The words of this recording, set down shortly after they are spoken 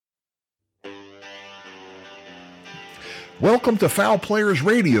Welcome to Foul Players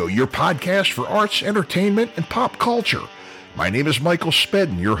Radio, your podcast for arts, entertainment, and pop culture. My name is Michael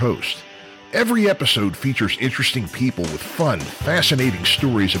Spedden, your host. Every episode features interesting people with fun, fascinating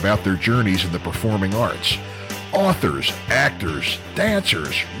stories about their journeys in the performing arts. Authors, actors,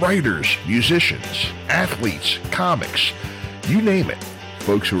 dancers, writers, musicians, athletes, comics, you name it.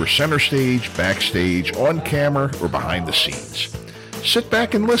 Folks who are center stage, backstage, on camera, or behind the scenes. Sit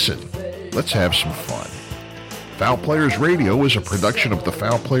back and listen. Let's have some fun. Foul Players Radio is a production of the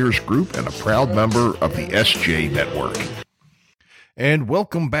Foul Players Group and a proud member of the SJ Network. And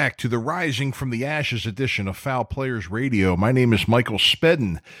welcome back to the Rising from the Ashes edition of Foul Players Radio. My name is Michael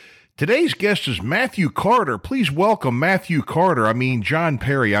Spedden. Today's guest is Matthew Carter. Please welcome Matthew Carter. Matthew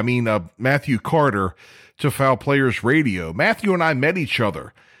Carter to Foul Players Radio. Matthew and I met each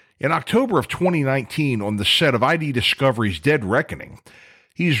other in October of 2019 on the set of ID Discovery's Dead Reckoning.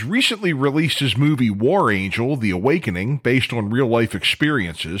 He's recently released his movie War Angel, The Awakening, based on real-life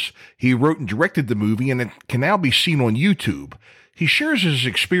experiences. He wrote and directed the movie, and it can now be seen on YouTube. He shares his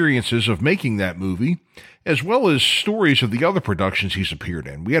experiences of making that movie, as well as stories of the other productions he's appeared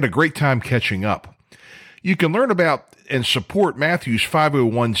in. We had a great time catching up. You can learn about and support Matthew's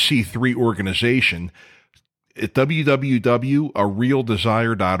 501c3 organization at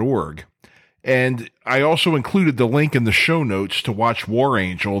www.arealdesire.org. And I also included the link in the show notes to watch War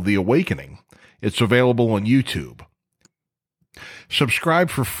Angel, The Awakening. It's available on YouTube.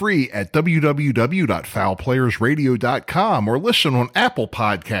 Subscribe for free at www.foulplayersradio.com or listen on Apple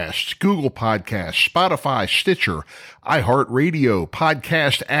Podcasts, Google Podcasts, Spotify, Stitcher, iHeartRadio,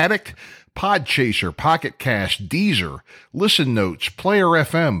 Podcast Addict, Podchaser, Pocket Cast, Deezer, Listen Notes, Player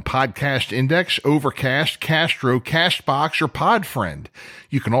FM, Podcast Index, Overcast, Castro, Castbox, or Podfriend.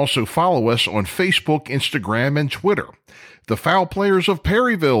 You can also follow us on Facebook, Instagram, and Twitter. The Foul Players of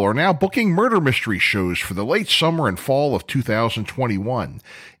Perryville are now booking murder mystery shows for the late summer and fall of 2021.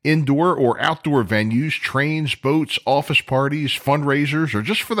 Indoor or outdoor venues, trains, boats, office parties, fundraisers, or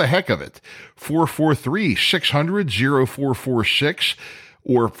just for the heck of it. 443-600-0446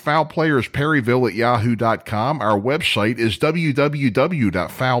 or foulplayersperryville@yahoo.com. Our website is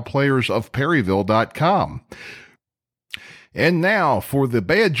www.foulplayersofperryville.com. And now for the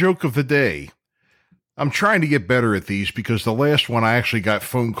bad joke of the day. I'm trying to get better at these because the last one I actually got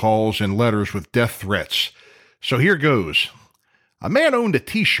phone calls and letters with death threats. So here goes. A man owned a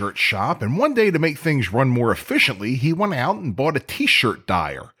t-shirt shop, and one day to make things run more efficiently, he went out and bought a t-shirt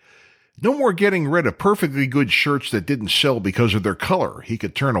dyer. No more getting rid of perfectly good shirts that didn't sell because of their color. He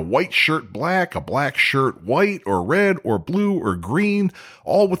could turn a white shirt black, a black shirt white, or red, or blue, or green,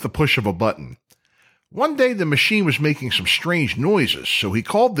 all with the push of a button. One day the machine was making some strange noises, so he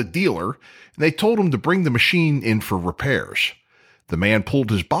called the dealer, and they told him to bring the machine in for repairs. The man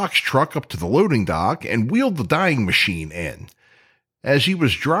pulled his box truck up to the loading dock and wheeled the dyeing machine in. As he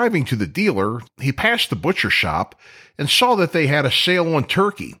was driving to the dealer, he passed the butcher shop and saw that they had a sale on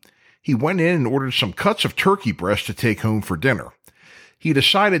turkey. He went in and ordered some cuts of turkey breast to take home for dinner. He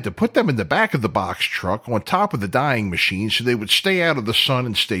decided to put them in the back of the box truck on top of the dyeing machine so they would stay out of the sun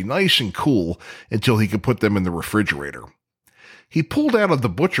and stay nice and cool until he could put them in the refrigerator. He pulled out of the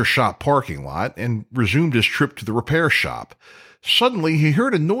butcher shop parking lot and resumed his trip to the repair shop. Suddenly, he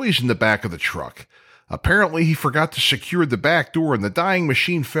heard a noise in the back of the truck. Apparently, he forgot to secure the back door and the dyeing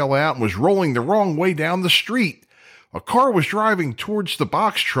machine fell out and was rolling the wrong way down the street. A car was driving towards the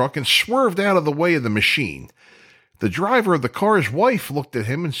box truck and swerved out of the way of the machine. The driver of the car's wife looked at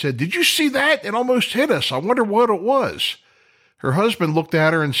him and said, "Did you see that? It almost hit us. I wonder what it was." Her husband looked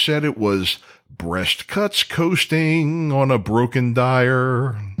at her and said it was breast cuts coasting on a broken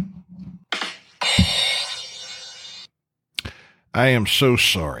dyer. I am so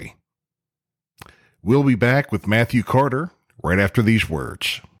sorry. We'll be back with Matthew Carter right after these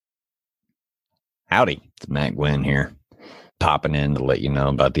words. Howdy, it's Matt Gwynn here, popping in to let you know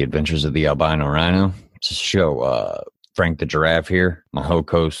about the adventures of the albino rhino. It's a show Frank the Giraffe here, my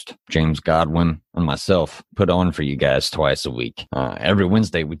co-host James Godwin, and myself put on for you guys twice a week. Every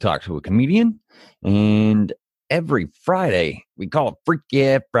Wednesday we talk to a comedian, and every Friday we call it Freak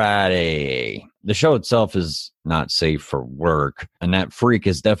Yeah Friday. The show itself is not safe for work, and that freak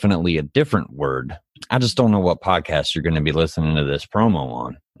is definitely a different word. I just don't know what podcast you're going to be listening to this promo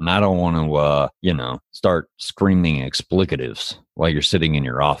on. And I don't want to, start screaming explicatives while you're sitting in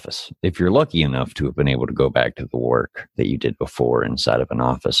your office. If you're lucky enough to have been able to go back to the work that you did before inside of an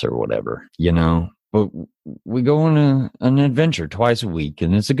office or whatever, But we go on an adventure twice a week,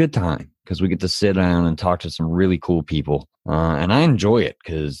 and it's a good time because we get to sit down and talk to some really cool people. And I enjoy it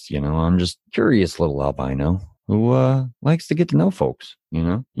because, I'm just curious little albino. who likes to get to know folks. You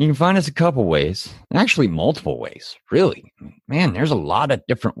know, you can find us a couple ways, actually multiple ways. Really, man, there's a lot of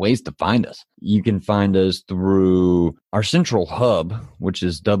different ways to find us. You can find us through our central hub, which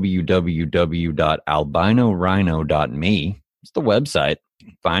is www.albinorhino.me. It's the website.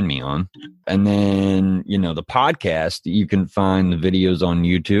 Find me on. And then, you know, the podcast, you can find the videos on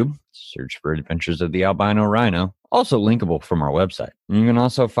YouTube. Search for Adventures of the Albino Rhino. Also linkable from our website. And you can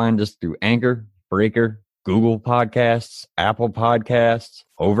also find us through Anchor, Breaker, Google Podcasts, Apple Podcasts,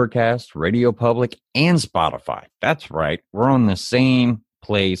 Overcast, Radio Public, and Spotify. That's right. We're on the same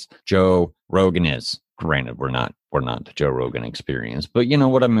place Joe Rogan is. Granted, we're not the Joe Rogan Experience, but you know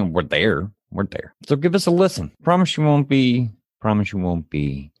what I mean? We're there. So give us a listen. Promise you won't be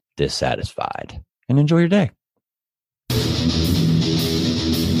dissatisfied. And enjoy your day.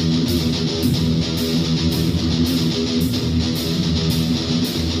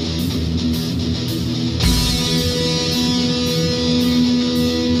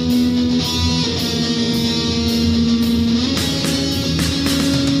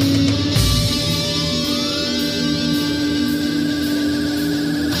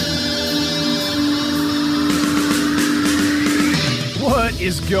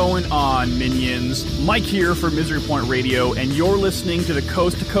 Is going on, minions? Mike here for Misery Point Radio, and you're listening to the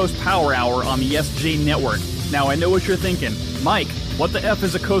Coast to Coast Power Hour on the SJ Network. Now, I know what you're thinking. Mike, what the F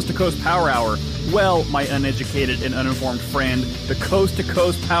is a Coast to Coast Power Hour? Well, my uneducated and uninformed friend, the Coast to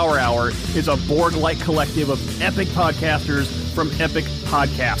Coast Power Hour is a Borg-like collective of epic podcasters from epic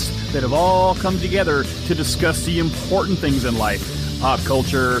podcasts that have all come together to discuss the important things in life. Pop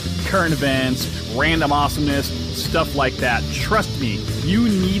culture, current events, random awesomeness, stuff like that. Trust me, you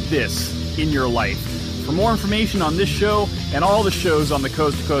need this in your life. For more information on this show and all the shows on the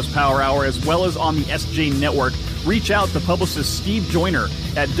Coast to Coast Power Hour, as well as on the SJ Network, reach out to publicist Steve Joyner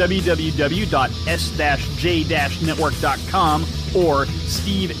at www.s-j-network.com or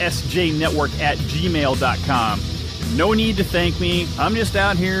stevesjnetwork@gmail.com. No need to thank me. I'm just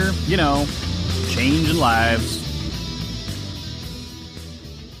out here, you know, changing lives.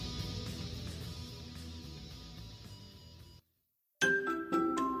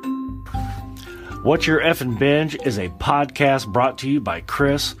 What's Your Effin' Binge is a podcast brought to you by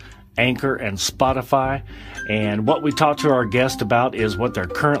Chris, Anchor, and Spotify. And what we talk to our guest about is what they're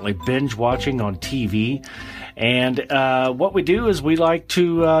currently binge watching on TV. And what we do is we like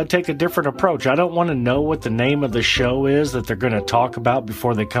to take a different approach. I don't want to know what the name of the show is that they're going to talk about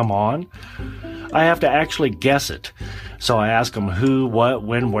before they come on. I have to actually guess it. So I ask them who, what,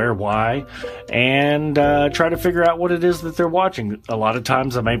 when, where, why, and try to figure out what it is that they're watching. A lot of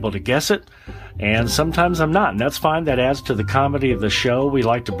times I'm able to guess it, and sometimes I'm not, and that's fine. That adds to the comedy of the show. We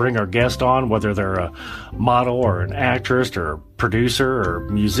like to bring our guest on, whether they're a model or an actress or a producer or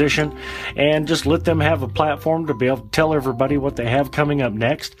musician, and just let them have a platform to be able to tell everybody what they have coming up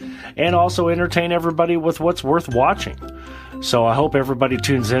next, and also entertain everybody with what's worth watching. So I hope everybody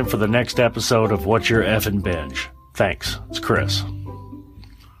tunes in for the next episode of What's Your Effin' Binge. Thanks. It's Chris.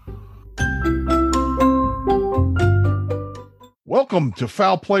 Welcome to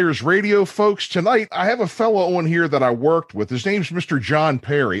Foul Players Radio, folks. Tonight, I have a fellow on here that I worked with. His name's Mr. John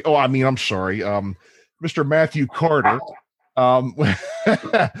Perry. Mr. Matthew Carter.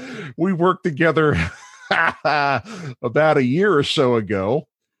 We worked together about a year or so ago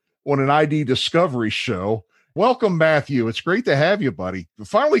on an ID Discovery show. Welcome, Matthew. It's great to have you, buddy. I'm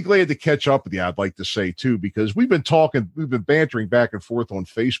finally glad to catch up with you, I'd like to say, too, because we've been bantering back and forth on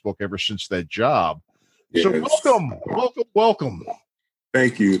Facebook ever since that job. Yes. So welcome.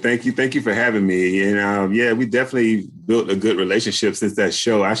 Thank you for having me. And we definitely built a good relationship since that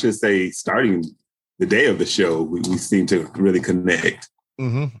show. I should say starting the day of the show, we seem to really connect.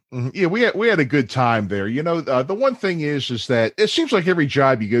 Mm-hmm. Mm-hmm. Yeah, we had a good time there. You know, the one thing is that it seems like every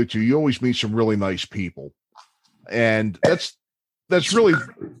job you go to, you always meet some really nice people. And that's really,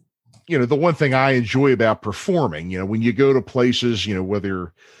 you know, the one thing I enjoy about performing. You know, when you go to places, you know,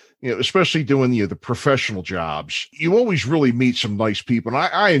 whether, you know, especially doing, you know, the professional jobs, you always really meet some nice people. And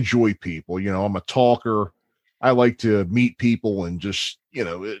I enjoy people. You know, I'm a talker. I like to meet people and just, you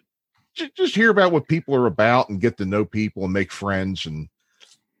know, just hear about what people are about and get to know people and make friends. And,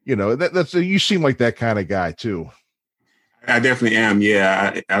 you know, that's you seem like that kind of guy too. I definitely am.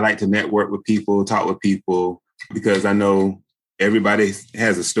 Yeah. I like to network with people, talk with people, because I know everybody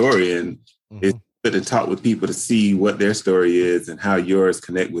has a story, and it's good to talk with people to see what their story is and how yours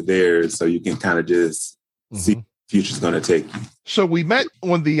connect with theirs, so you can kind of just see where the future's going to take you. So we met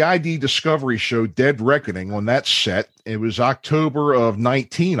on the ID Discovery show, Dead Reckoning, on that set. It was October of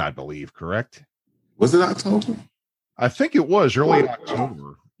 19, I believe, correct? Was it October? I think it was early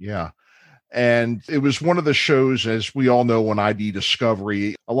October. Yeah. And it was one of the shows, as we all know on ID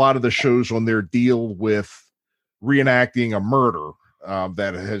Discovery, a lot of the shows on there deal with reenacting a murder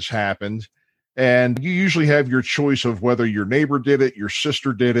that has happened. And you usually have your choice of whether your neighbor did it, your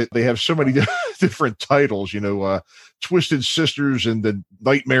sister did it. They have so many different titles, Twisted Sisters and The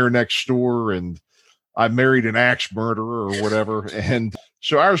Nightmare Next Door, and I Married an Axe Murderer or whatever. And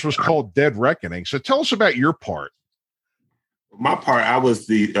so ours was called Dead Reckoning. So tell us about your part. My part, I was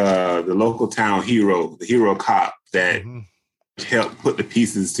the local town hero, the hero cop that helped put the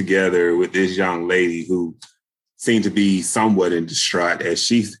pieces together with this young lady who seemed to be somewhat in distraught as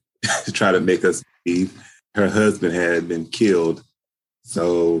she tried to make us believe her husband had been killed.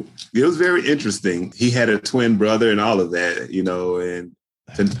 So it was very interesting. He had a twin brother and all of that,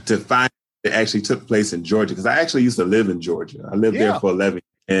 and to find it actually took place in Georgia, because I actually used to live in Georgia. I lived there for 11 years.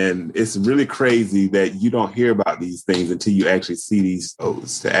 And it's really crazy that you don't hear about these things until you actually see these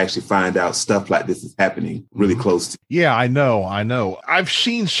shows, to actually find out stuff like this is happening really close to you. Yeah, I know. I've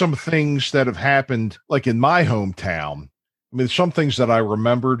seen some things that have happened, like in my hometown. I mean, some things that I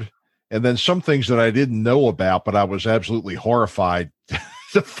remembered, and then some things that I didn't know about, but I was absolutely horrified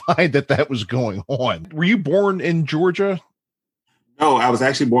to find that was going on. Were you born in Georgia? No, I was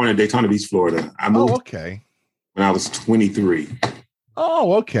actually born in Daytona Beach, Florida. I moved when I was 23.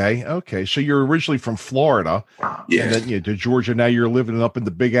 Oh, okay. Okay. So you're originally from Florida. Yeah. And then to Georgia. Now you're living up in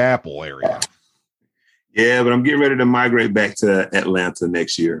the Big Apple area. Yeah, but I'm getting ready to migrate back to Atlanta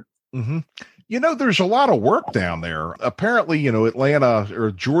next year. Mm-hmm. There's a lot of work down there. Apparently, Atlanta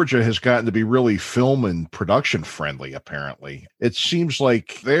or Georgia has gotten to be really film and production friendly, apparently. It seems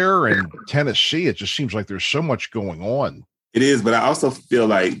like there in Tennessee, it just seems like there's so much going on. It is, but I also feel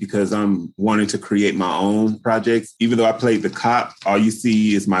like because I'm wanting to create my own projects, even though I played the cop, all you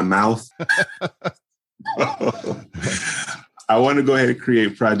see is my mouth. I want to go ahead and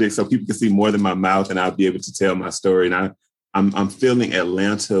create projects so people can see more than my mouth, and I'll be able to tell my story. And I'm feeling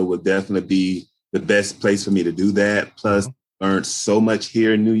Atlanta will definitely be the best place for me to do that. Plus, I learned so much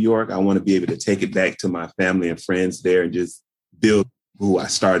here in New York. I want to be able to take it back to my family and friends there and just build who I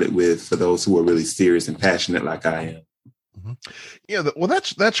started with for those who are really serious and passionate like I am. Yeah, well,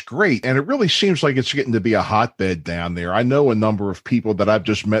 that's great. And it really seems like it's getting to be a hotbed down there. I know a number of people that I've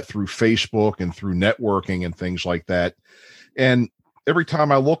just met through Facebook and through networking and things like that. And every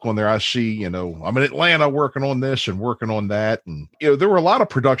time I look on there, I see, I'm in Atlanta working on this and working on that. And, there were a lot of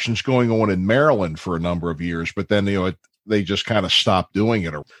productions going on in Maryland for a number of years, but then, they just kind of stopped doing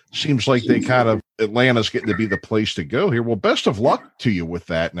it. Or seems like Atlanta's getting to be the place to go here. Well, best of luck to you with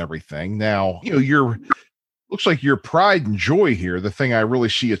that and everything. Now, looks like your pride and joy here, the thing I really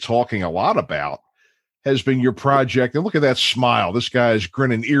see you talking a lot about, has been your project. And look at that smile. This guy is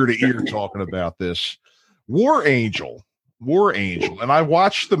grinning ear to ear talking about this. War Angel. And I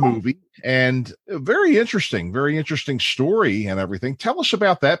watched the movie, and very interesting story and everything. Tell us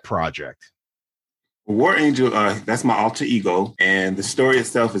about that project. War Angel, that's my alter ego. And the story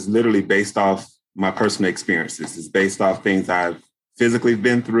itself is literally based off my personal experiences. It's based off things I've physically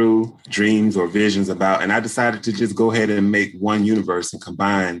been through, dreams or visions about. And I decided to just go ahead and make one universe and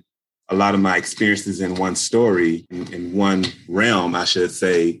combine a lot of my experiences in one story, in one realm, I should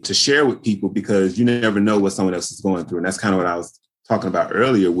say, to share with people, because you never know what someone else is going through. And that's kind of what I was talking about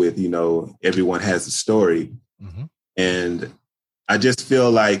earlier with, everyone has a story. Mm-hmm. And I just feel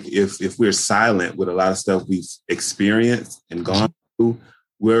like if we're silent with a lot of stuff we've experienced and gone through,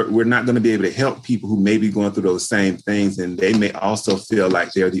 we're not going to be able to help people who may be going through those same things. And they may also feel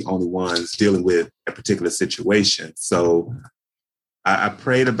like they're the only ones dealing with a particular situation. So I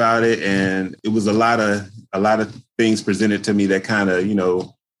prayed about it, and it was a lot of things presented to me that kind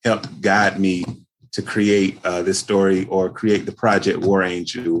of, helped guide me to create this story, or create the project War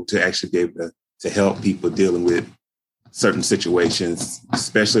Angel, to actually be able to help people dealing with certain situations,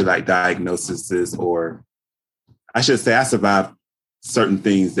 especially like diagnoses, or I should say I survived certain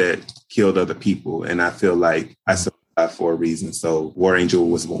things that killed other people. And I feel like I survived for a reason. So War Angel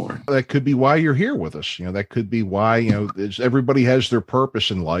was born. That could be why you're here with us. That could be why, everybody has their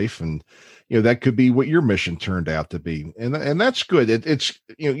purpose in life, and, that could be what your mission turned out to be. And that's good. It's,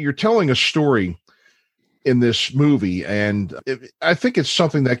 you're telling a story in this movie. And I think it's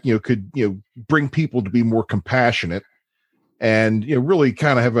something that, could, bring people to be more compassionate and, really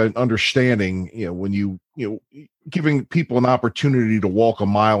kind of have an understanding, when giving people an opportunity to walk a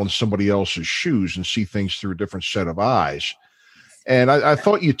mile in somebody else's shoes and see things through a different set of eyes. And I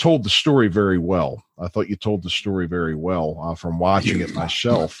thought you told the story very well. From watching it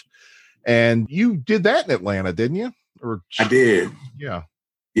myself. And you did that in Atlanta, didn't you? I did. Yeah.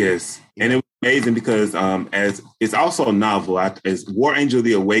 Yes. And it was amazing because as it's also a novel. As War Angel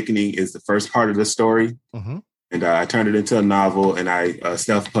the Awakening is the first part of the story. Mm-hmm. And I turned it into a novel, and I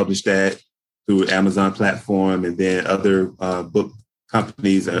self-published that through Amazon platform, and then other book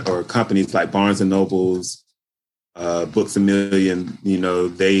companies or companies like Barnes and Nobles, Books A Million,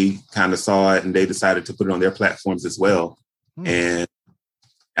 they kind of saw it and they decided to put it on their platforms as well. And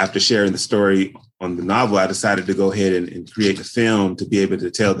after sharing the story on the novel, I decided to go ahead and create the film to be able to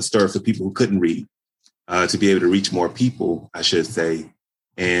tell the story for people who couldn't read, to be able to reach more people, I should say.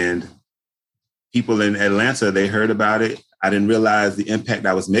 And people in Atlanta, they heard about it. I didn't realize the impact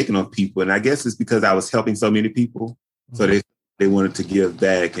I was making on people. And I guess it's because I was helping so many people. So they wanted to give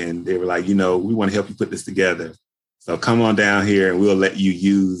back, and they were like, we want to help you put this together. So come on down here and we'll let you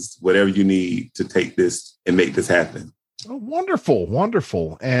use whatever you need to take this and make this happen. Oh, wonderful.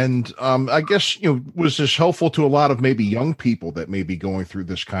 Wonderful. And I guess, was this helpful to a lot of maybe young people that may be going through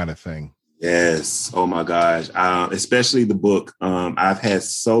this kind of thing? Yes. Oh my gosh. Especially the book. I've had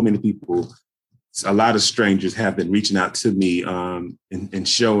so many people, a lot of strangers have been reaching out to me and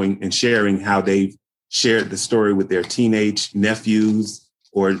showing and sharing how they've shared the story with their teenage nephews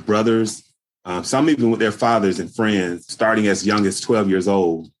or brothers, some even with their fathers and friends, starting as young as 12 years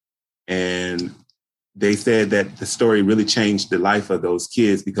old. And they said that the story really changed the life of those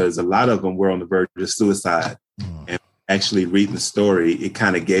kids because a lot of them were on the verge of suicide. And actually reading the story, it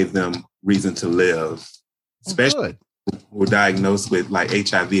kind of gave them reason to live, especially who were diagnosed with like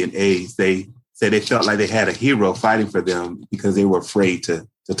HIV and AIDS. They said they felt like they had a hero fighting for them because they were afraid to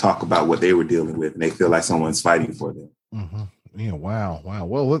talk about what they were dealing with, and they feel like someone's fighting for them. Mm-hmm. Yeah. Wow.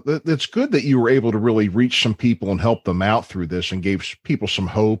 Well, it's good that you were able to really reach some people and help them out through this and gave people some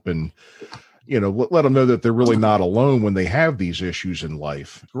hope and, let them know that they're really not alone when they have these issues in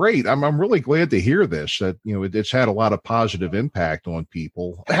life. Great. I'm really glad to hear this, that, it's had a lot of positive impact on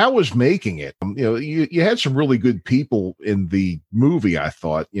people. How was making it? You had some really good people in the movie, I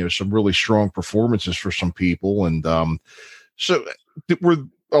thought, some really strong performances for some people. And so were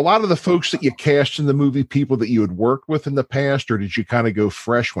a lot of the folks that you cast in the movie people that you had worked with in the past, or did you kind of go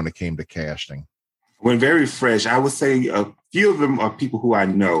fresh when it came to casting? When very fresh, I would say a few of them are people who I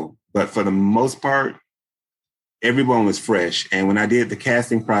know. But for the most part, everyone was fresh. And when I did the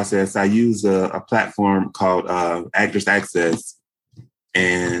casting process, I used a platform called Actors Access.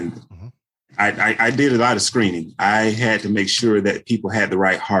 And I did a lot of screening. I had to make sure that people had the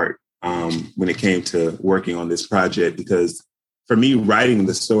right heart when it came to working on this project, because for me, writing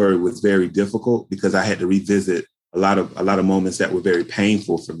the story was very difficult because I had to revisit a lot of moments that were very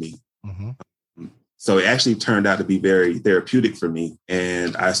painful for me. Mm-hmm. So it actually turned out to be very therapeutic for me.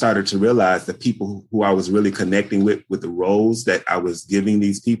 And I started to realize that people who I was really connecting with the roles that I was giving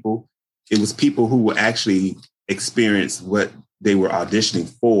these people, it was people who would actually experience what they were auditioning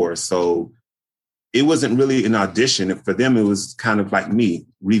for. So it wasn't really an audition. For them, it was kind of like me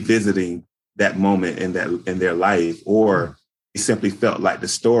revisiting that moment in their life, or they simply felt like the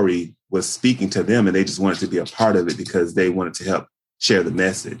story was speaking to them and they just wanted to be a part of it because they wanted to help share the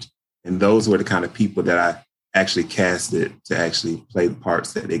message. And those were the kind of people that I actually casted to actually play the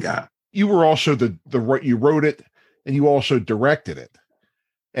parts that they got. You were also you wrote it and you also directed it.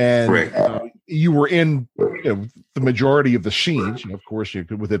 And you were in the majority of the scenes, of course,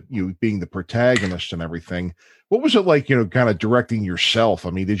 with it, you being the protagonist and everything. What was it like, kind of directing yourself? I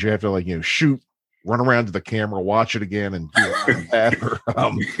mean, did you have to shoot, run around to the camera, watch it again and do that?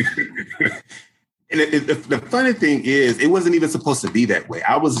 And the funny thing is, it wasn't even supposed to be that way.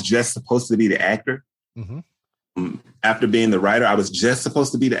 I was just supposed to be the actor. Mm-hmm. After being the writer, I was just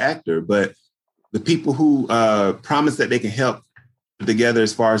supposed to be the actor. But the people who promised that they can help together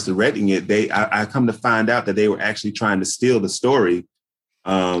as far as directing it, I come to find out that they were actually trying to steal the story,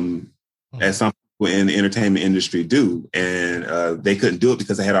 as some people in the entertainment industry do. And they couldn't do it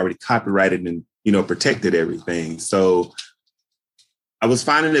because I had already copyrighted and, protected everything. So I was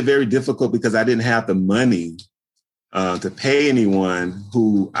finding it very difficult because I didn't have the money to pay anyone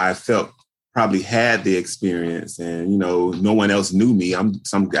who I felt probably had the experience. And, no one else knew me. I'm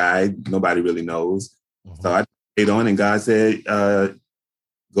some guy nobody really knows. Mm-hmm. So I stayed on, and God said,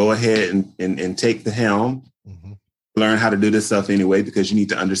 go ahead and take the helm, mm-hmm. learn how to do this stuff anyway, because you need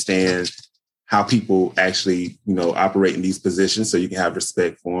to understand how people actually, operate in these positions so you can have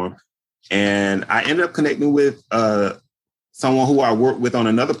respect for them. And I ended up connecting with someone who I worked with on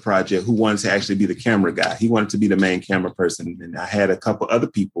another project who wanted to actually be the camera guy. He wanted to be the main camera person. And I had a couple other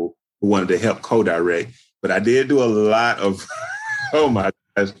people who wanted to help co-direct. But I did do a lot of, oh my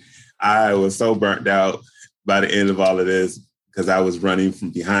gosh, I was so burnt out by the end of all of this because I was running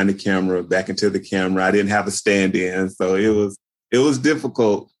from behind the camera back into the camera. I didn't have a stand-in. So it was It was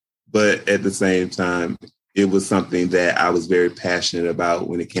difficult, but at the same time, it was something that I was very passionate about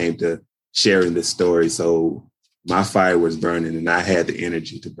when it came to sharing this story. So my fire was burning and I had the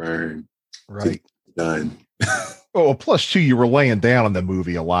energy to burn. Right. To get it done. Oh, plus too, you were laying down in the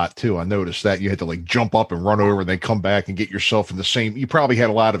movie a lot too. I noticed that you had to like jump up and run over and then come back and get yourself in the same. You probably had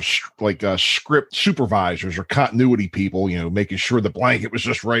a lot of script supervisors or continuity people, making sure the blanket was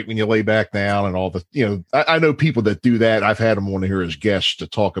just right when you lay back down and all the, I know people that do that. I've had them on here as guests to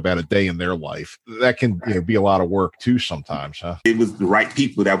talk about a day in their life. That can be a lot of work too sometimes, huh? It was the right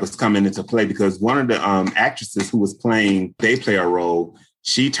people that was coming into play because one of the actresses who was playing Day Player role,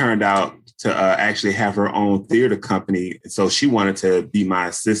 she turned out to actually have her own theater company. So she wanted to be my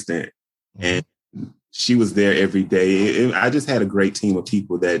assistant. And she was there every day. I just had a great team of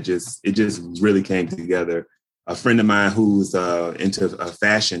people that it just really came together. A friend of mine who's into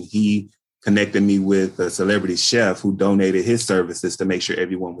fashion, he connected me with a celebrity chef who donated his services to make sure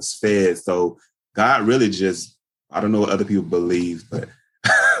everyone was fed. So God really just, I don't know what other people believe, but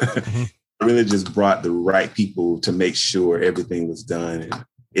really just brought the right people to make sure everything was done.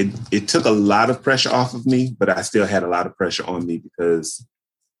 And it took a lot of pressure off of me, but I still had a lot of pressure on me because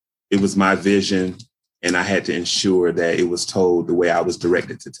it was my vision and I had to ensure that it was told the way I was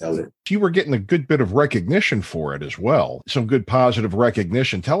directed to tell it. You were getting a good bit of recognition for it as well. Some good positive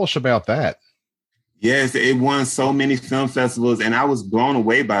recognition. Tell us about that. Yes, it won so many film festivals and I was blown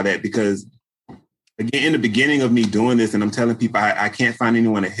away by that because, again, in the beginning of me doing this and I'm telling people I can't find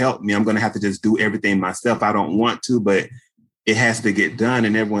anyone to help me. I'm going to have to just do everything myself. I don't want to, but it has to get done.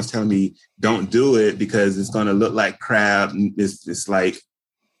 And everyone's telling me, don't do it because it's going to look like crap. It's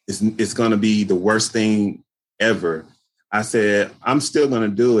going to be the worst thing ever. I said, I'm still going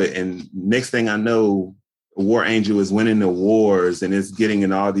to do it. And next thing I know, War Angel is winning awards and it's getting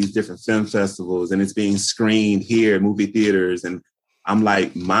in all these different film festivals and it's being screened here at movie theaters. And I'm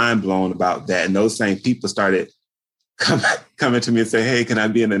like mind blown about that. And those same people started coming to me and say, hey, can I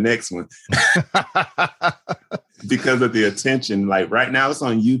be in the next one? Because of the attention. Like right now it's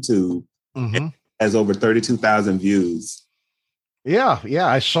on YouTube. It has over 32,000 views. Yeah,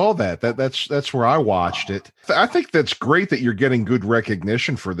 I saw that. That's where I watched it. I think that's great that you're getting good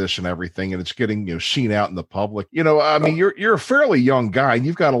recognition for this and everything, and it's getting seen out in the public. I mean, you're a fairly young guy, and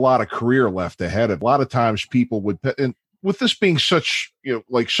you've got a lot of career left ahead. A lot of times, people would, and with this being such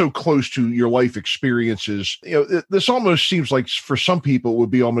like so close to your life experiences, this almost seems like for some people it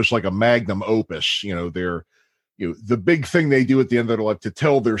would be almost like a magnum opus. They're the big thing they do at the end of their life to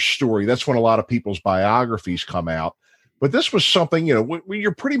tell their story. That's when a lot of people's biographies come out. But this was something, when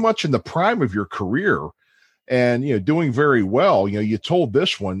you're pretty much in the prime of your career and, doing very well, you told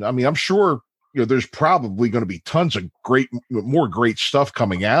this one. I mean, I'm sure, there's probably going to be tons of more great stuff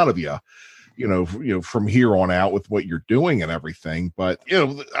coming out of you, from here on out with what you're doing and everything. But,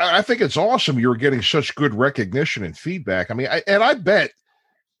 I think it's awesome you're getting such good recognition and feedback. I mean, I bet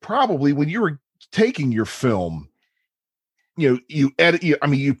probably when you were taking your film, you edit,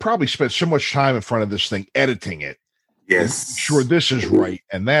 you probably spent so much time in front of this thing, editing it. Yes. Sure, this is right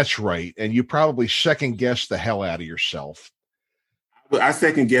and that's right. And you probably second guess the hell out of yourself. I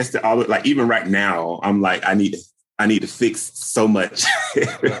second guessed it all. Like even right now, I'm like, I need to fix so much.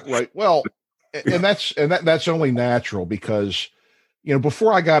 Right. Well, and that's only natural because,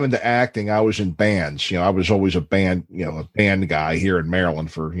 before I got into acting, I was in bands. I was always a band guy here in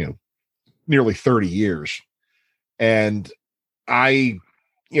Maryland for, nearly 30 years. And I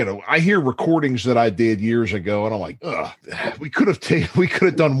hear recordings that I did years ago and I'm like, we could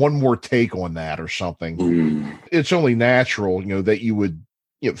have done one more take on that or something. It's only natural, that you would,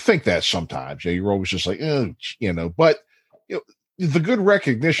 think that sometimes. You're always just like, but the good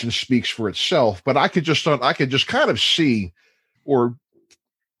recognition speaks for itself. But I could just kind of see or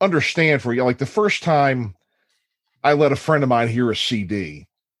understand for you, like the first time I let a friend of mine hear a CD,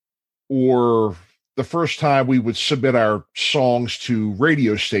 or the first time we would submit our songs to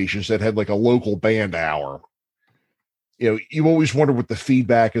radio stations that had like a local band hour, you always wonder what the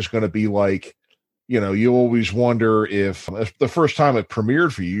feedback is going to be like. You always wonder if the first time it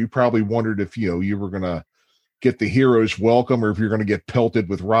premiered for you, you probably wondered if, you were going to get the hero's welcome or if you're going to get pelted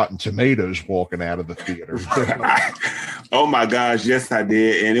with rotten tomatoes walking out of the theater. Oh my gosh. Yes, I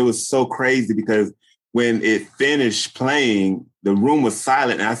did. And it was so crazy because when it finished playing, the room was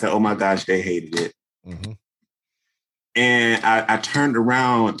silent. And I said, oh my gosh, they hated it. Mm-hmm. And I turned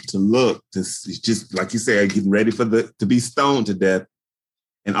around to look, to just like you said, getting ready to be stoned to death.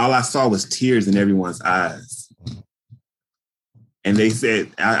 And all I saw was tears in everyone's eyes. And they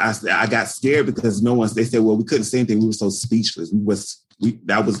said, I got scared because they said, well, we couldn't say anything. We were so speechless.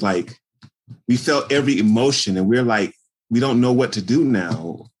 We felt every emotion. And we're like, don't know what to do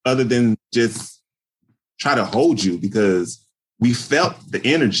now other than just try to hold you, because we felt the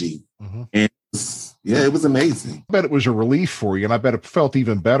energy. Mm-hmm. And it was amazing. I bet it was a relief for you, and I bet it felt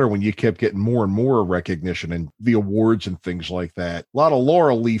even better when you kept getting more and more recognition and the awards and things like that. A lot of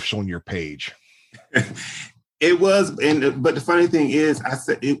laurel leaves on your page. It was, but the funny thing is, I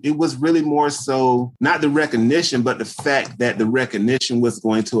said it was really more so not the recognition, but the fact that the recognition was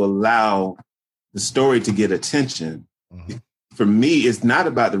going to allow the story to get attention. Mm-hmm. For me, it's not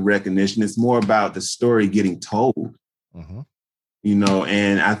about the recognition; it's more about the story getting told. Mm-hmm. You know,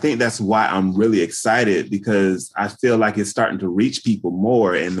 and I think that's why I'm really excited, because I feel like it's starting to reach people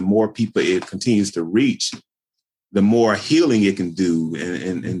more, and the more people it continues to reach, the more healing it can do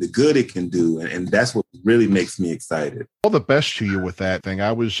and the good it can do. And that's what really makes me excited. All the best to you with that thing.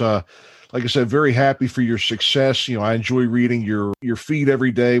 I was, like I said, very happy for your success. You know, I enjoy reading your feed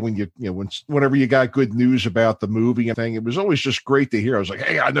every day whenever you got good news about the movie and thing. It was always just great to hear. I was like,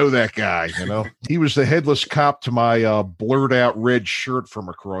 hey, I know that guy, you know. He was the headless cop to my blurred out red shirt from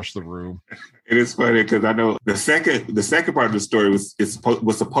across the room. It is funny because I know the second part of the story was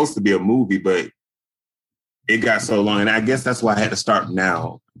supposed to be a movie, but it got so long. And I guess that's why I had to start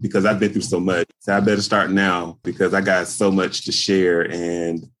now, because I've been through so much. So I better start now because I got so much to share.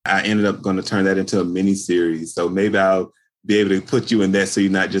 And I ended up going to turn that into a mini series. So maybe I'll be able to put you in that so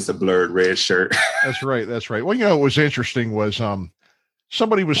you're not just a blurred red shirt. That's right. Well, you know, what was interesting was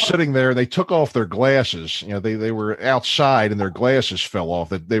somebody was sitting there and they took off their glasses. You know, they were outside and their glasses fell off.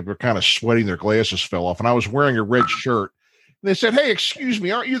 They were kind of sweating. Their glasses fell off. And I was wearing a red shirt. They said, hey, excuse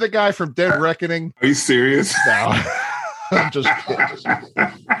me, aren't you the guy from Dead Reckoning? Are you serious? No, I'm just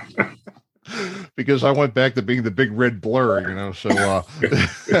kidding. Because I went back to being the big red blur, you know, so,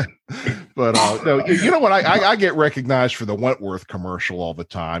 but no, you know what? I get recognized for the Wentworth commercial all the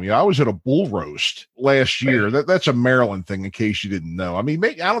time. You know, I was at a bull roast last year. That's a Maryland thing, in case you didn't know. I mean,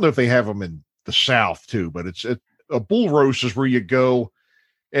 I don't know if they have them in the South too, but a bull roast is where you go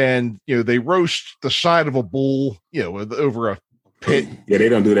and, you know, they roast the side of a bull, you know, over a pit. Yeah, they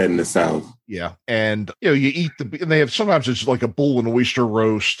don't do that in the South. Yeah. And, you know, you eat and they have, sometimes it's like a bull and oyster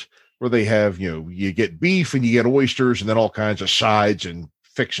roast where they have, you know, you get beef and you get oysters and then all kinds of sides and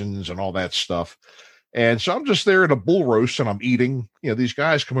fixins and all that stuff. And so I'm just there at a bull roast and I'm eating, you know, these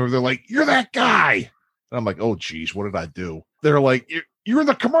guys come over, they're like, you're that guy. And I'm like, oh, geez, what did I do? They're like, you're in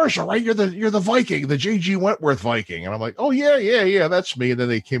the commercial, right? You're the Viking, the J.G. Wentworth Viking. And I'm like, oh, yeah, that's me. And then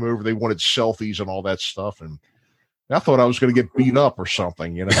they came over, they wanted selfies and all that stuff. And I thought I was going to get beat up or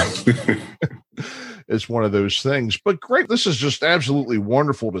something, you know. It's one of those things. But great. This is just absolutely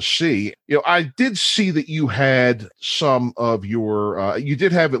wonderful to see. You know, I did see that you had some of your, you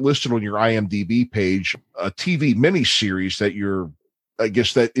did have it listed on your IMDb page, a TV miniseries that I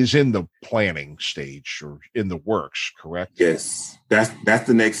guess that is in the planning stage or in the works, correct? Yes, that's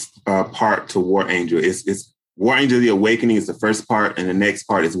the next part to War Angel. It's War Angel: The Awakening is the first part, and the next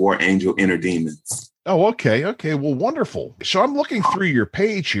part is War Angel: Inner Demons. Oh, okay. Well, wonderful. So I'm looking through your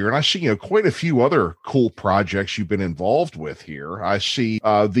page here, and I see, you know, quite a few other cool projects you've been involved with here. I see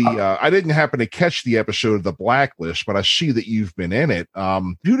I didn't happen to catch the episode of The Blacklist, but I see that you've been in it.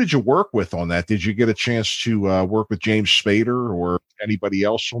 Who did you work with on that? Did you get a chance to work with James Spader or anybody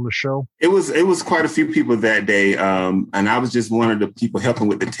else on the show? It was quite a few people that day, and I was just one of the people helping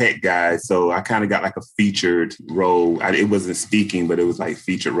with the tech guys. So I kind of got like a featured role. It wasn't speaking, but it was like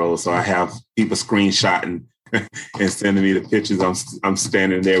featured role. So I have people screenshotting and sending me the pictures. I'm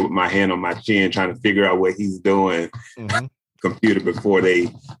standing there with my hand on my chin trying to figure out what he's doing. Mm-hmm. Computer before they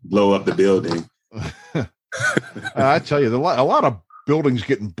blow up the building. I tell you, a lot of buildings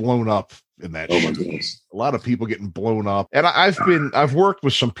getting blown up in that. Oh my gosh. A lot of people getting blown up. And I've worked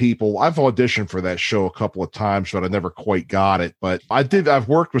with some people. I've auditioned for that show a couple of times, but I never quite got it. But I've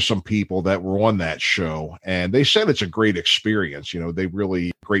worked with some people that were on that show, and they said it's a great experience. You know, they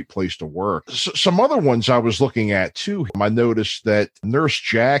really great place to work. Some other ones I was looking at too. I noticed that Nurse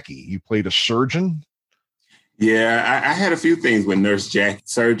Jackie, you played a surgeon. Yeah, I had a few things with Nurse Jackie,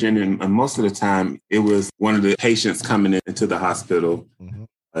 surgeon, and most of the time it was one of the patients coming into the hospital. Mm-hmm.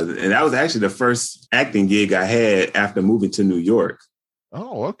 And that was actually the first acting gig I had after moving to New York.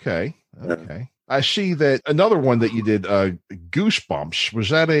 Oh, okay. I see that another one that you did, Goosebumps. Was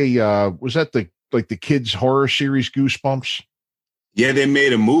that the kids horror series Goosebumps? Yeah, they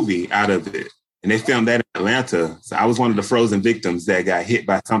made a movie out of it, and they filmed that in Atlanta. So I was one of the frozen victims that got hit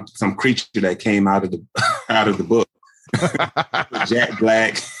by some creature that came out of the book. Jack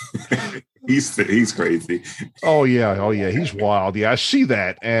Black. He's crazy. Oh yeah, he's wild. Yeah, I see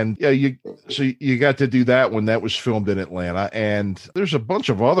that, and yeah, you got to do that when that was filmed in Atlanta, and there's a bunch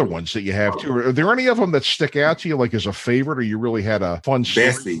of other ones that you have too. Are there any of them that stick out to you, like as a favorite, or you really had a fun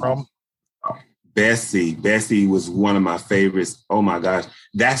story from? Bessie was one of my favorites. Oh my gosh,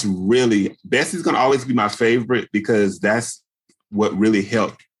 Bessie's gonna always be my favorite because that's what really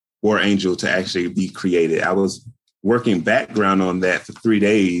helped War Angel to actually be created. I was working background on that for 3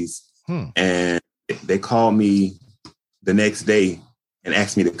 days. And they called me the next day and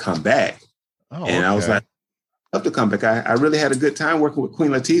asked me to come back. And I was like, I'd love to come back. I really had a good time working with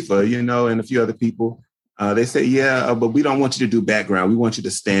Queen Latifah, and a few other people. They said, but we don't want you to do background. We want you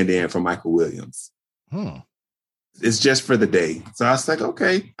to stand in for Michael Williams. It's just for the day. So I was like,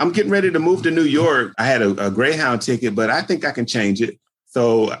 okay, I'm getting ready to move to New York. I had a Greyhound ticket, but I think I can change it.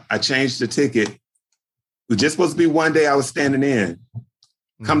 So I changed the ticket. It was just supposed to be one day I was standing in.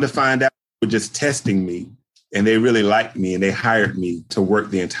 Come to find out, they were just testing me, and they really liked me, and they hired me to work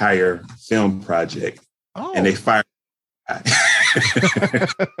the entire film project. And they fired me.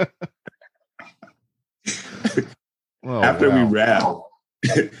 After we wrapped,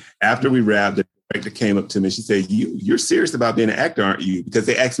 the director came up to me. She said, "You're serious about being an actor, aren't you?" Because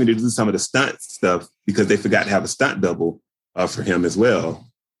they asked me to do some of the stunt stuff because they forgot to have a stunt double for him as well.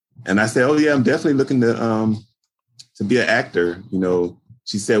 And I said, "Oh yeah, I'm definitely looking to be an actor."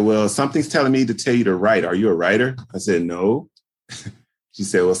 She said, "Well, something's telling me to tell you to write. Are you a writer?" I said, "No." She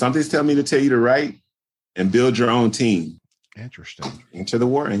said, "Well, something's telling me to tell you to write and build your own team." Interesting. Enter the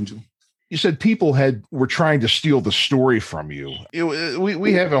War Angel. You said people were trying to steal the story from you.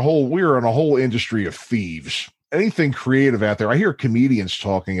 We're in a whole industry of thieves. Anything creative out there. I hear comedians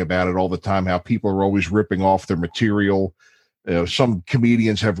talking about it all the time, how people are always ripping off their material. Some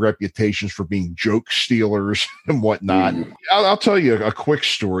comedians have reputations for being joke stealers and whatnot. I'll tell you a quick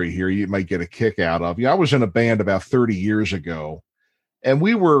story here you might get a kick out of. I was in a band about 30 years ago, and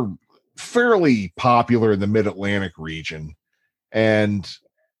we were fairly popular in the Mid-Atlantic region. And,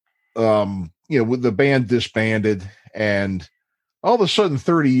 with the band disbanded, and all of a sudden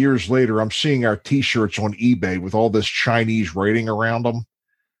 30 years later, I'm seeing our T-shirts on eBay with all this Chinese writing around them.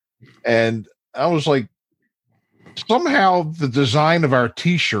 And I was like, somehow the design of our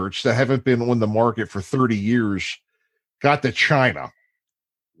T-shirts that haven't been on the market for 30 years got to China.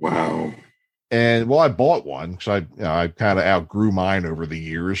 Wow. And I bought one because I kind of outgrew mine over the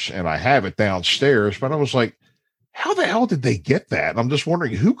years, and I have it downstairs. But I was like, how the hell did they get that? And I'm just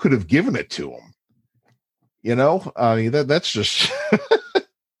wondering who could have given it to them. I mean, that's just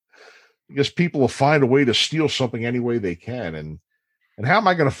because people will find a way to steal something any way they can. And how am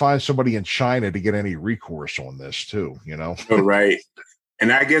I going to find somebody in China to get any recourse on this too? Oh, right.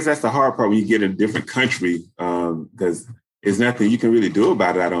 And I guess that's the hard part when you get in a different country, because there's nothing you can really do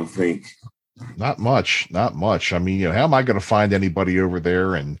about it, I don't think. Not much. I mean, how am I going to find anybody over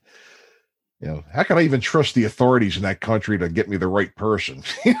there? And, how can I even trust the authorities in that country to get me the right person?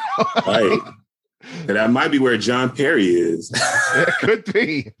 Right. And that might be where John Perry is. It could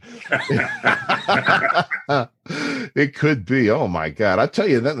be. It could be. Oh my God! I tell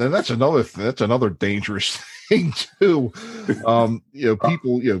you, that's another dangerous thing too.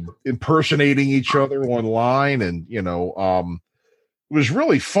 People impersonating each other online, and it was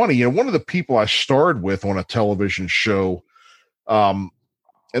really funny. One of the people I starred with on a television show, and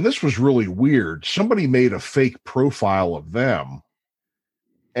this was really weird. Somebody made a fake profile of them,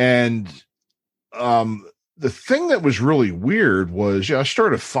 and the thing that was really weird was I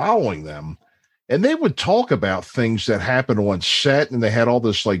started following them, and they would talk about things that happened on set, and they had all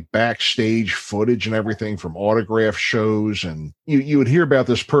this like backstage footage and everything from autograph shows. And you would hear about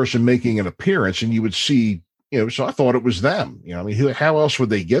this person making an appearance, and you would see, so I thought it was them. I mean, how else would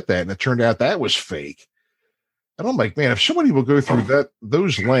they get that? And it turned out that was fake. And I'm like, man, if somebody will go through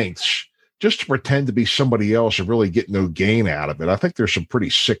those lengths just to pretend to be somebody else and really get no gain out of it, I think there's some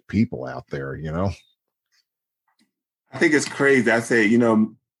pretty sick people out there, I think it's crazy. I said,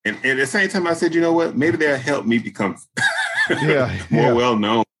 and at the same time, I said, you know what? Maybe they'll help me become more well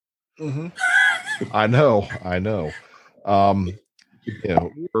known. Mm-hmm. I know. Or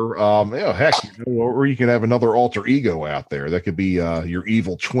you can have another alter ego out there that could be your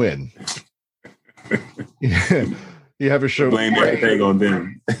evil twin. You have a show. Blame everything on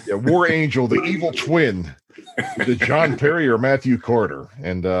them. Yeah, War Angel, the evil twin. Is it John Perry or Matthew Carter?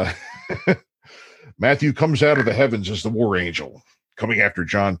 And Matthew comes out of the heavens as the War Angel, coming after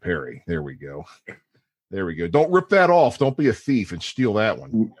John Perry. There we go. Don't rip that off. Don't be a thief and steal that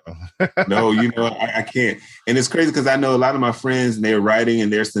one. No, I can't. And it's crazy because I know a lot of my friends, and they're writing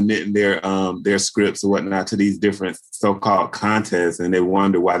and they're submitting their scripts or whatnot to these different so-called contests, and they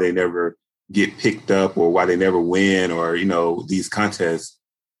wonder why they never get picked up or why they never win or, these contests.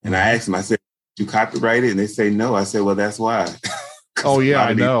 And I asked them, I said, "You copyright it?" And they say no. I said, "Well, that's why." Oh yeah,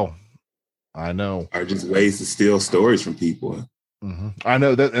 I know. Are just ways to steal stories from people. Mm-hmm. I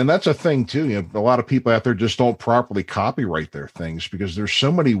know that, and that's a thing too. A lot of people out there just don't properly copyright their things because there's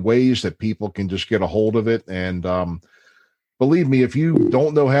so many ways that people can just get a hold of it. And believe me, if you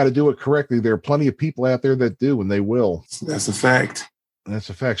don't know how to do it correctly, there are plenty of people out there that do, and they will. That's a fact. That's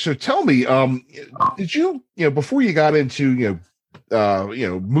a fact. So tell me, did you, before you got into,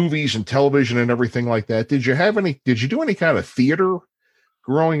 movies and television and everything like that, did you do any kind of theater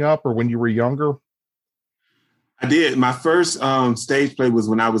growing up or when you were younger? I did. My first stage play was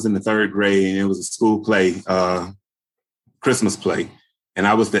when I was in the 3rd grade, and it was a school play, Christmas play. And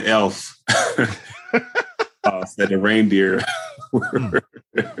I was the elf that the reindeer were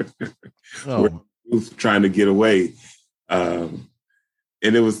trying to get away. And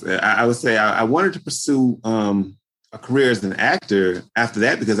it was, I would say I wanted to pursue a career as an actor after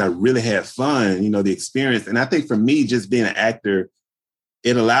that because I really had fun, the experience. And I think for me, just being an actor,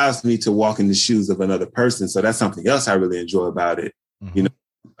 it allows me to walk in the shoes of another person. So that's something else I really enjoy about it. Mm-hmm.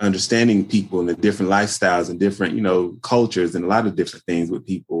 Understanding people and the different lifestyles and different, cultures and a lot of different things with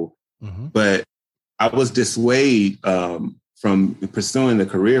people. Mm-hmm. But I was dissuaded from pursuing a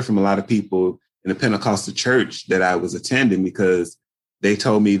career from a lot of people in the Pentecostal church that I was attending because they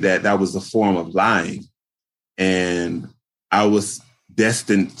told me that that was a form of lying. And I was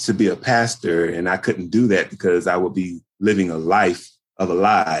destined to be a pastor, and I couldn't do that because I would be living a life of a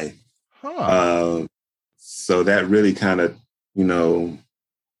lie. So that really kind of,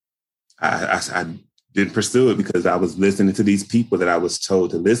 I didn't pursue it because I was listening to these people that I was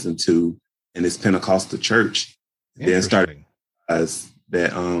told to listen to in this Pentecostal church. Then started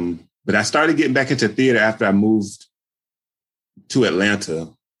that, but I started getting back into theater after I moved to Atlanta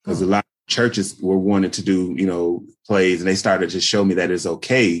because a lot of churches were wanting to do, plays, and they started to show me that it's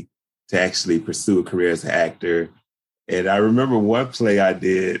okay to actually pursue a career as an actor. And I remember one play I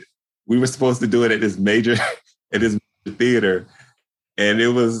did, we were supposed to do it at this major theater. And it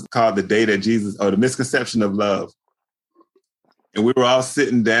was called The Day That Jesus, or The Misconception of Love. And we were all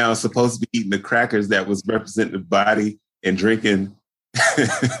sitting down, supposed to be eating the crackers that was representing the body and drinking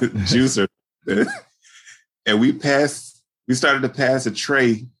juice. And we started to pass a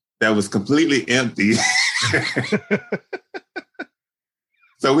tray that was completely empty.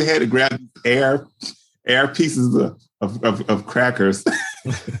 So we had to grab air pieces of crackers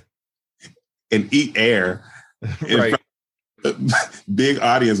and eat air. Right. Big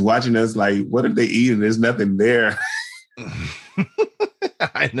audience watching us like, what are they eating? There's nothing there.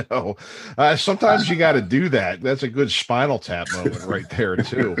 I know. Sometimes you got to do that. That's a good Spinal Tap moment right there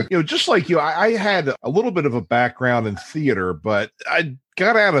too. Just like you, I had a little bit of a background in theater, but I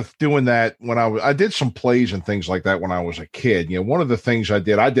got out of doing that when I did some plays and things like that when I was a kid. One of the things I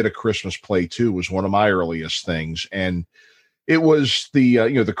did a Christmas play too, was one of my earliest things. And it was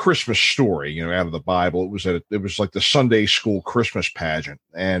the Christmas story, out of the Bible. It was like the Sunday school Christmas pageant.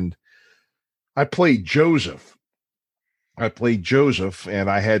 And I played Joseph. And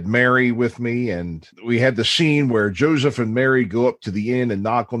I had Mary with me, and we had the scene where Joseph and Mary go up to the inn and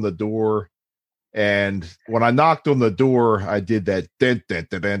knock on the door. And when I knocked on the door, I did that dent, dent,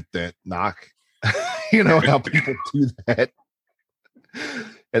 dent, dent, dent, knock. You know how people do that.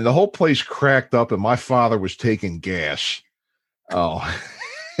 And the whole place cracked up, and my father was taking gas. Oh,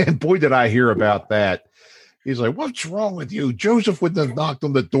 and boy, did I hear about that. He's like, "What's wrong with you? Joseph wouldn't have knocked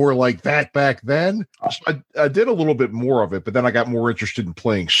on the door like that back then." So I did a little bit more of it, but then I got more interested in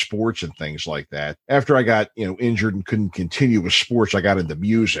playing sports and things like that. After I got, injured and couldn't continue with sports, I got into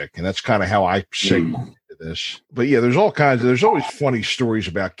music, and that's kind of how I segued into this. But yeah, there's always funny stories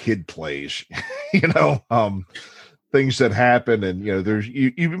about kid plays, things that happen, and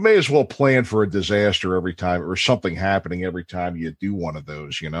you may as well plan for a disaster every time, or something happening every time you do one of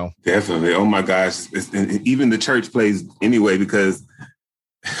those. Definitely. Oh my gosh! And even the church plays anyway, because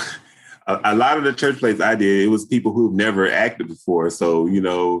a lot of the church plays I did, it was people who've never acted before. So you're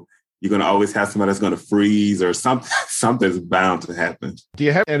going to always have somebody that's going to freeze, or something's bound to happen. Do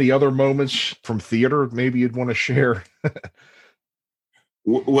you have any other moments from theater maybe you'd want to share?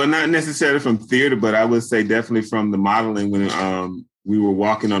 Well, not necessarily from theater, but I would say definitely from the modeling when we were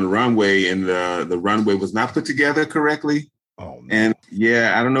walking on the runway and the runway was not put together correctly. Oh, no. And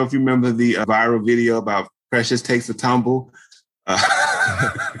yeah, I don't know if you remember the viral video about Precious takes a tumble.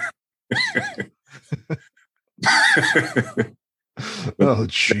 Oh,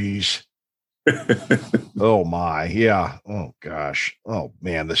 geez. Oh my, yeah. Oh gosh. Oh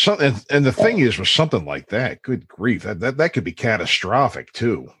man. And the thing is, with something like that, good grief, that could be catastrophic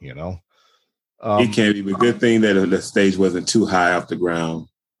too. It can be, but good thing that the stage wasn't too high off the ground.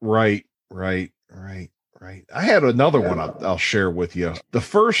 Right. I had another one I'll share with you. The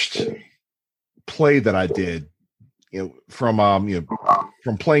first play that I did, from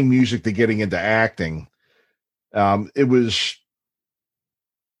playing music to getting into acting, it was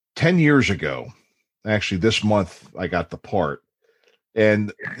 10 years ago. Actually, this month I got the part,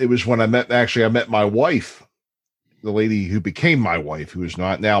 and it was when I met my wife, the lady who became my wife, who is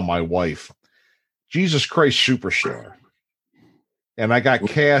not now my wife, Jesus Christ Superstar. And I got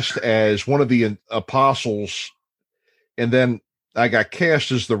cast as one of the apostles, and then I got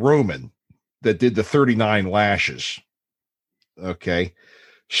cast as the Roman that did the 39 lashes. Okay.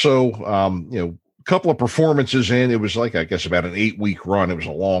 So, a couple of performances in, it was like, I guess, about an 8-week run. It was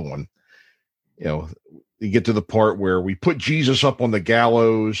a long one. You get to the part where we put Jesus up on the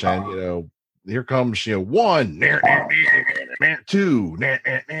gallows, and, here comes, 1, 2,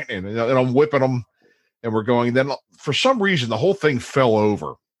 and I'm whipping them, and we're going. Then for some reason, the whole thing fell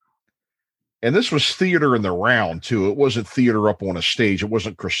over. And this was theater in the round, too. It wasn't theater up on a stage. It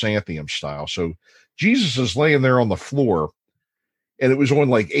wasn't Chrysanthemum style. So Jesus is laying there on the floor, and it was on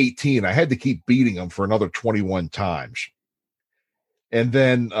like 18. I had to keep beating him for another 21 times. And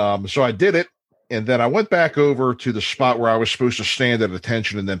then, so I did it. And then I went back over to the spot where I was supposed to stand at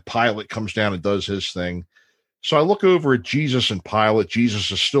attention. And then Pilate comes down and does his thing. So I look over at Jesus and Pilate.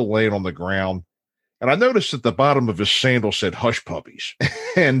 Jesus is still laying on the ground. And I noticed at the bottom of his sandal said "Hush Puppies."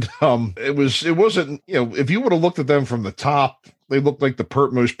 And it wasn't, if you would have looked at them from the top, they looked like the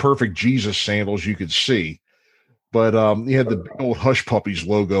most perfect Jesus sandals you could see. But he had the big old Hush Puppies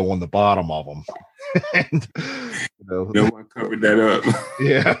logo on the bottom of them. And, no one covered that up.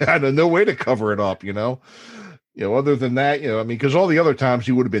 Yeah, I had no way to cover it up, other than that, because all the other times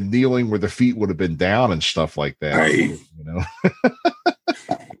he would have been kneeling where the feet would have been down and stuff like that. Right.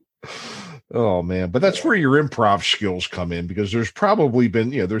 Oh man, but that's where your improv skills come in, because there's probably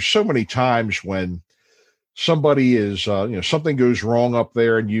been, there's so many times when somebody is, something goes wrong up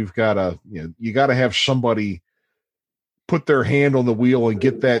there, and you've got to, you got to have somebody put their hand on the wheel and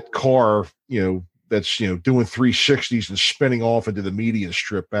get that car, that's, doing 360s and spinning off into the median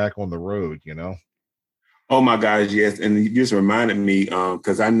strip back on the road, Oh my gosh, yes. And you just reminded me,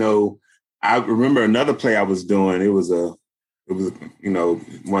 because I remember another play I was doing. It was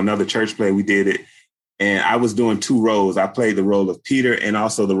one other church play. We did it, and I was doing 2 roles. I played the role of Peter and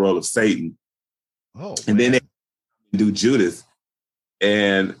also the role of Satan. Oh, and then they do Judas,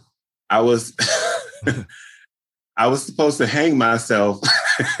 and I was I was supposed to hang myself.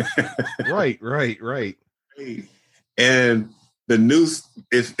 Right. And the noose,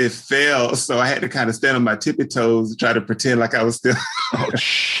 it fell, so I had to kind of stand on my tippy toes and try to pretend like I was still. Oh,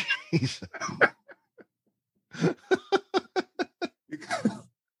 jeez.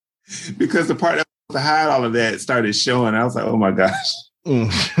 Because the part that was to hide all of that started showing. I was like, oh my gosh.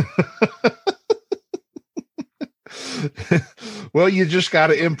 Well, you just got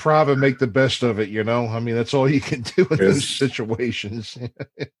to improv and make the best of it, I mean, that's all you can do in those situations. So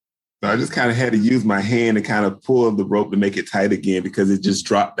I just kind of had to use my hand to kind of pull the rope to make it tight again, because it just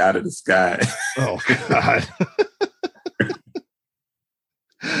dropped out of the sky. Oh, God.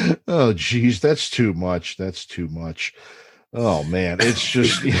 Oh, geez, that's too much. Oh, man, it's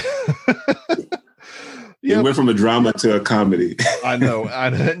just... It went from a drama to a comedy. I know.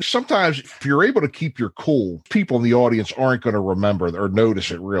 And sometimes if you're able to keep your cool, people in the audience aren't going to remember or notice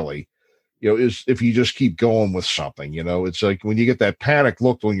it really. Is if you just keep going with something, it's like when you get that panic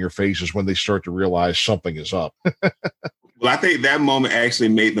look on your face is when they start to realize something is up. Well, I think that moment actually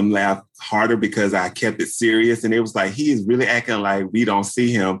made them laugh harder, because I kept it serious. And it was like, he is really acting like we don't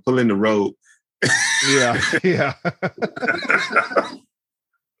see him pulling the rope. Yeah.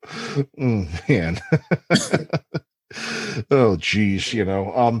 Man. Oh, geez.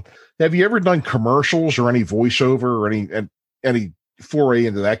 Have you ever done commercials or any voiceover or any foray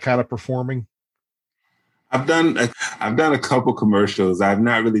into that kind of performing? I've done a couple commercials. I've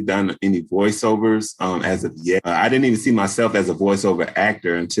not really done any voiceovers as of yet. I didn't even see myself as a voiceover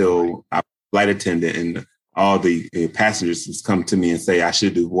actor until I was a flight attendant, and all the passengers just come to me and say I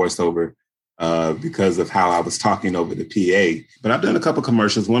should do voiceover because of how I was talking over the PA. But I've done a couple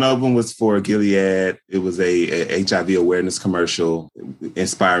commercials. One of them was for Gilead. It was a HIV awareness commercial,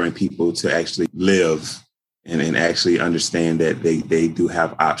 inspiring people to actually live and actually understand that they do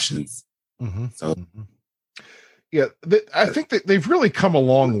have options. Mm-hmm. So. Mm-hmm. Yeah, I think that they've really come a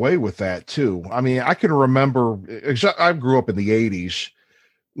long way with that too. I mean, I can remember, I grew up in the 80s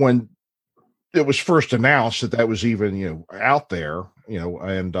when it was first announced that was even, out there.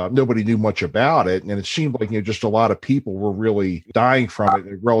 and nobody knew much about it. And it seemed like, just a lot of people were really dying from it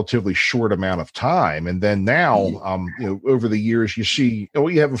in a relatively short amount of time. And then now, over the years, you see,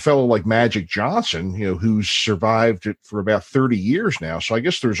 you have a fellow like Magic Johnson, who's survived it for about 30 years now. So I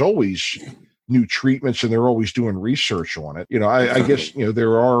guess there's always new treatments and they're always doing research on it. I guess,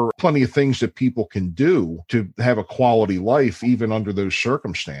 there are plenty of things that people can do to have a quality life, even under those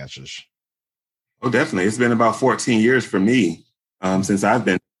circumstances. Oh, definitely. It's been about 14 years for me since I've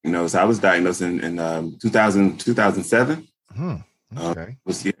been, so I was diagnosed in 2007. Okay.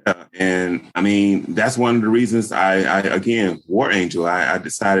 And I mean, that's one of the reasons again, War Angel, I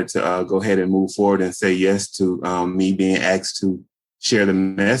decided to go ahead and move forward and say yes to me being asked to share the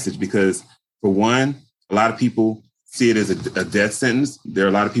message, because for one, a lot of people see it as a death sentence. There are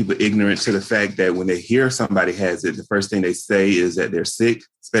a lot of people ignorant to the fact that when they hear somebody has it, the first thing they say is that they're sick,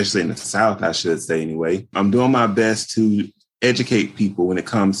 especially in the South, I should say anyway. I'm doing my best to educate people when it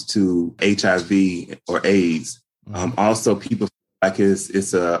comes to HIV or AIDS. Also, people feel like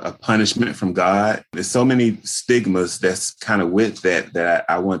it's a punishment from God. There's so many stigmas that's kind of with that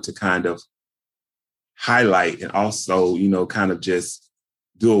I want to kind of highlight, and also, kind of just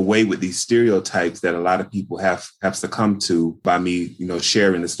do away with these stereotypes that a lot of people have succumbed to by me,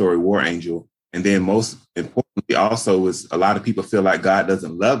 sharing the story War Angel. And then most importantly also is a lot of people feel like God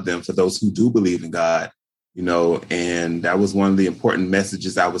doesn't love them, for those who do believe in God, and that was one of the important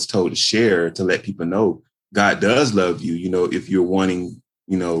messages I was told to share, to let people know God does love you. If you're wanting,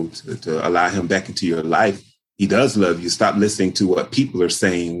 to allow him back into your life, he does love you. Stop listening to what people are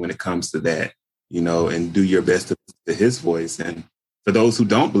saying when it comes to that, and do your best to listen to his voice. And for those who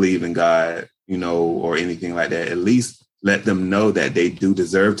don't believe in God, or anything like that, at least let them know that they do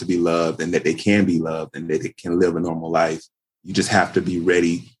deserve to be loved, and that they can be loved, and that they can live a normal life. You just have to be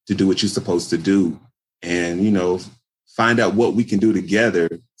ready to do what you're supposed to do, and, find out what we can do together.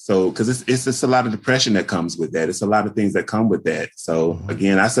 So, because it's just a lot of depression that comes with that. It's a lot of things that come with that. So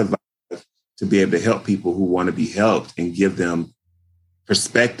again, I survived to be able to help people who want to be helped, and give them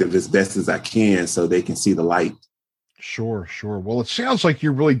perspective as best as I can, so they can see the light. Sure. Well, it sounds like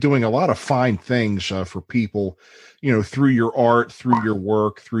you're really doing a lot of fine things for people, through your art, through your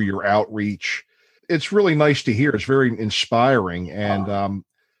work, through your outreach. It's really nice to hear. It's very inspiring. And,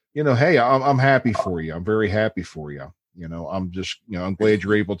 hey, I'm happy for you. I'm very happy for you. I'm just, I'm glad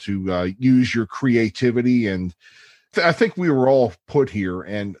you're able to use your creativity. And I think we were all put here.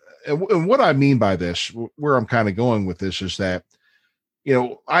 And what I mean by this, where I'm kind of going with this, is that,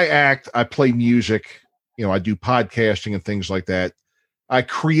 I act, I play music, I do podcasting and things like that. I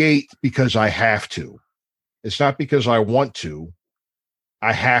create because I have to. It's not because I want to.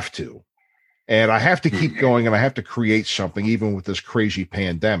 I have to. And I have to keep going, and I have to create something, even with this crazy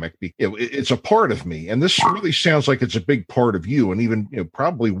pandemic. It's a part of me. And this really sounds like it's a big part of you, and even,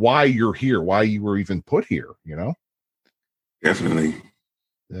 probably why you're here, why you were even put here, Definitely.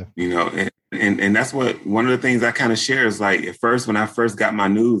 Yeah. And that's what, one of the things I kind of share is, like, at first, when I first got my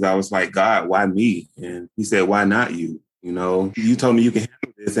news, I was like, God, why me? And he said, why not you? You told me you can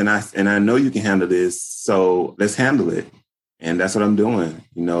handle this, and I know you can handle this. So let's handle it. And that's what I'm doing.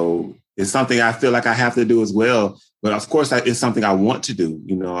 It's something I feel like I have to do as well. But of course, it's something I want to do.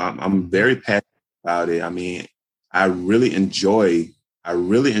 I'm very passionate about it. I mean, I really enjoy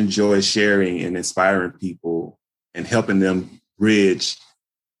sharing and inspiring people and helping them bridge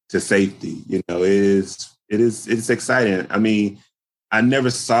to safety. It's exciting. I mean, I never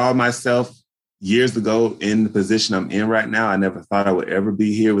saw myself years ago in the position I'm in right now. I never thought I would ever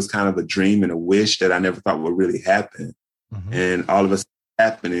be here. It was kind of a dream and a wish that I never thought would really happen. Mm-hmm. And all of us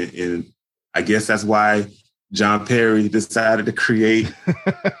happening. And I guess that's why John Perry decided to create.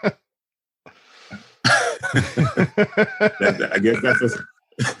 I guess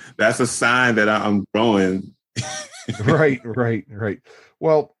that's a sign that I'm growing. Right.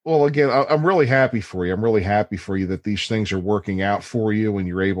 Well, again, I'm really happy for you. I'm really happy for you that these things are working out for you, and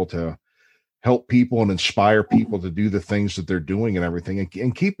you're able to help people and inspire people to do the things that they're doing and everything,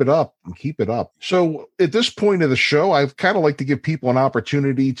 and keep it up. So at this point of the show, I've kind of like to give people an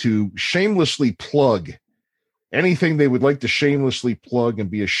opportunity to shamelessly plug anything they would like to shamelessly plug, and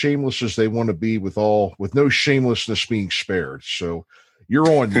be as shameless as they want to be, with no shamelessness being spared. So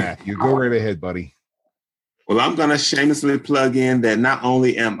you're on that. You go right ahead, buddy. Well, I'm going to shamelessly plug in that not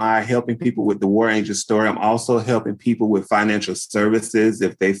only am I helping people with the War Angel story, I'm also helping people with financial services.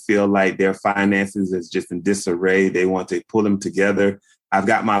 If they feel like their finances is just in disarray, they want to pull them together. I've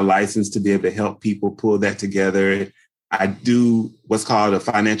got my license to be able to help people pull that together. I do what's called a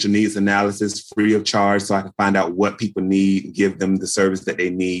financial needs analysis free of charge, so I can find out what people need and give them the service that they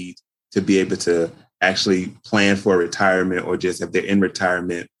need to be able to actually plan for retirement, or just if they're in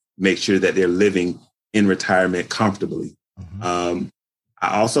retirement, make sure that they're living in retirement comfortably. Mm-hmm.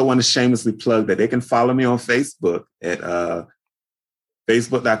 I also want to shamelessly plug that they can follow me on Facebook at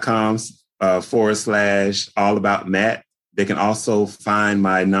facebook.com/allaboutmatt. They can also find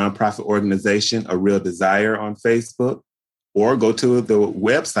my nonprofit organization, A Real Desire, on Facebook, or go to the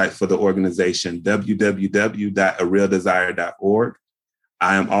website for the organization, www.arealdesire.org.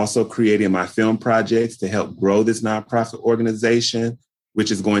 I am also creating my film projects to help grow this nonprofit organization,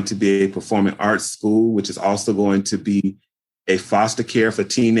 which is going to be a performing arts school, which is also going to be a foster care for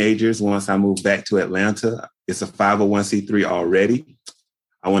teenagers once I move back to Atlanta. It's a 501c3 already.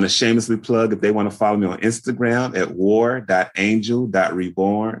 I want to shamelessly plug, if they want to follow me on Instagram at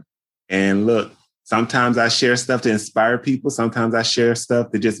war.angel.reborn. And look, sometimes I share stuff to inspire people. Sometimes I share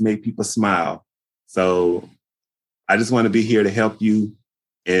stuff to just make people smile. So I just want to be here to help you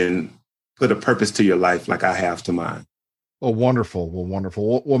and put a purpose to your life like I have to mine. Oh, wonderful. Well,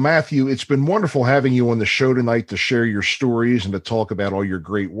 wonderful. Well, Matthew, it's been wonderful having you on the show tonight to share your stories and to talk about all your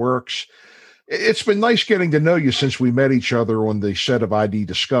great works. It's been nice getting to know you since we met each other on the set of ID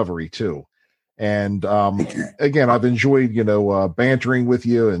Discovery too. And again, I've enjoyed, bantering with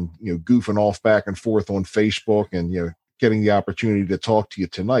you and, goofing off back and forth on Facebook and, getting the opportunity to talk to you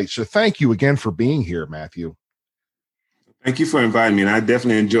tonight. So thank you again for being here, Matthew. Thank you for inviting me. And I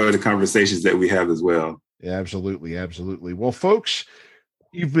definitely enjoy the conversations that we have as well. Yeah, absolutely. Absolutely. Well, folks,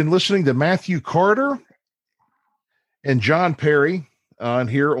 you've been listening to Matthew Carter and John Perry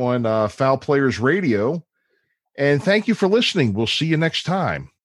here on Foul Players Radio. And thank you for listening. We'll see you next time.